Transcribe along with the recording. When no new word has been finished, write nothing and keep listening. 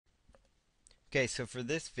Okay, so for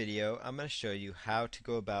this video, I'm going to show you how to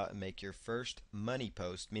go about and make your first money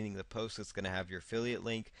post, meaning the post that's going to have your affiliate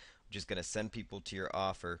link, which is going to send people to your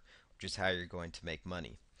offer, which is how you're going to make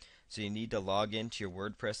money. So you need to log into your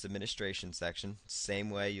WordPress administration section, same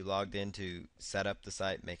way you logged in to set up the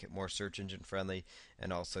site, make it more search engine friendly,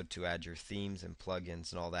 and also to add your themes and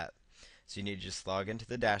plugins and all that. So you need to just log into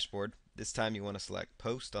the dashboard. This time you want to select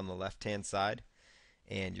post on the left hand side,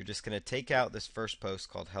 and you're just going to take out this first post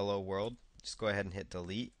called Hello World. Just go ahead and hit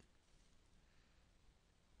delete.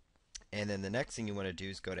 And then the next thing you want to do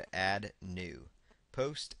is go to add new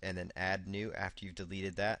post and then add new after you've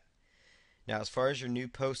deleted that. Now, as far as your new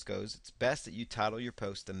post goes, it's best that you title your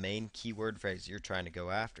post the main keyword phrase you're trying to go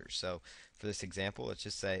after. So for this example, let's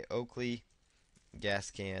just say Oakley gas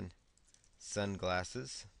can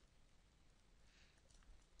sunglasses,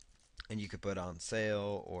 and you could put on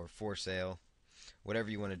sale or for sale, whatever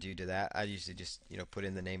you want to do to that. I usually just put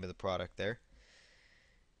in the name of the product there.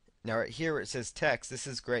 Now right here where it says text, this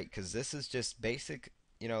is great because this is just basic,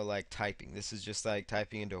 like typing. This is just like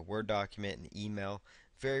typing into a Word document and email.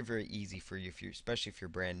 Very, very easy for you, especially if you're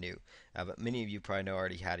brand new. But many of you probably know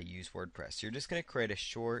already how to use WordPress. So you're just going to create a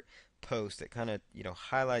short post that kind of,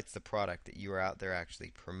 highlights the product that you are out there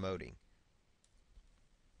actually promoting.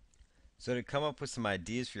 So to come up with some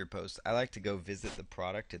ideas for your post, I like to go visit the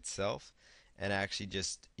product itself and actually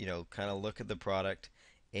just, kind of look at the product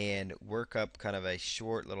and work up kind of a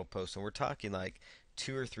short little post. And we're talking like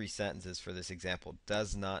 2 or 3 sentences for this example.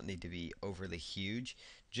 Does not need to be overly huge,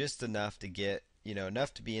 just enough to get,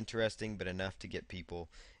 enough to be interesting, but enough to get people,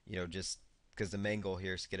 just because the main goal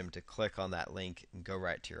here is to get them to click on that link and go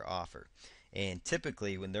right to your offer. And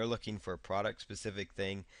typically, when they're looking for a product specific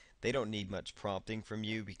thing, they don't need much prompting from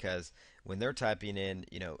you because when they're typing in,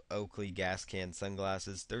 Oakley gas can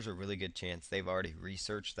sunglasses, there's a really good chance they've already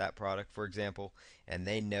researched that product, for example, and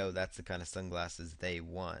they know that's the kind of sunglasses they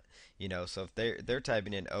want. So if they're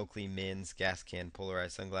typing in Oakley men's gas can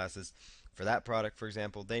polarized sunglasses for that product, for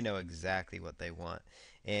example, they know exactly what they want.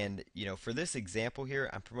 And for this example here,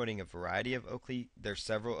 I'm promoting a variety of Oakley. There's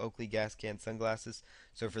several Oakley gas can sunglasses.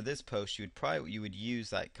 So for this post, you would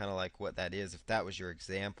use like kind of like what that is if that was your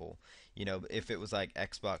example. If it was like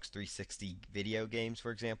Xbox 360 video games,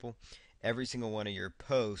 for example, every single one of your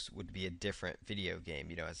posts would be a different video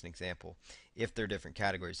game, as an example, if they're different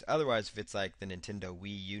categories. Otherwise, if it's like the Nintendo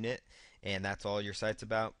Wii unit and that's all your site's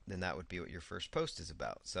about, then that would be what your first post is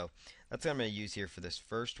about. So that's what I'm going to use here for this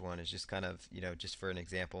first one, is just kind of, just for an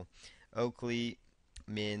example. Oakley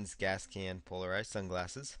men's gas can polarized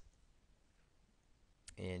sunglasses.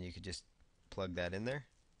 And you could just plug that in there.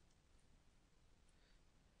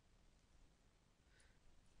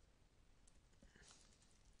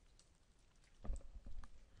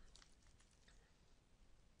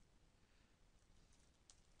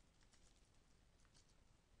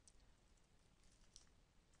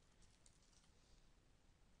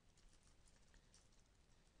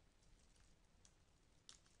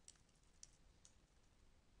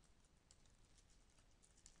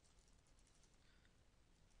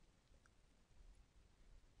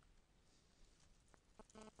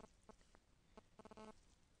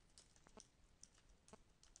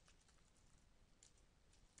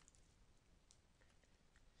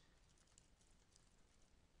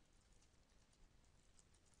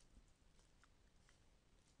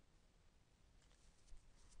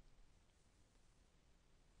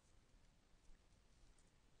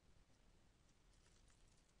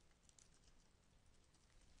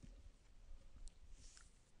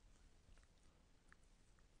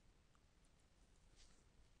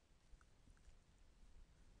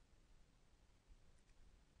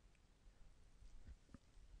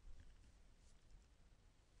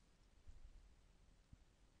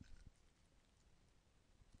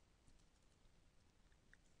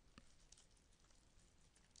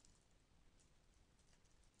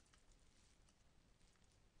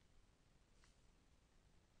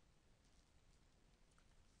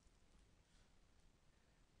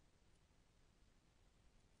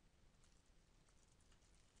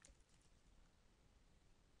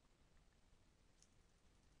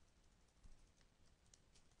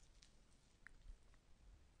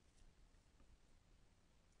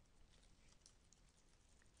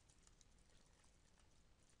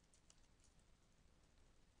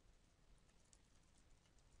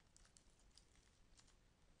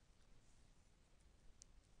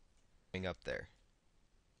 Up there.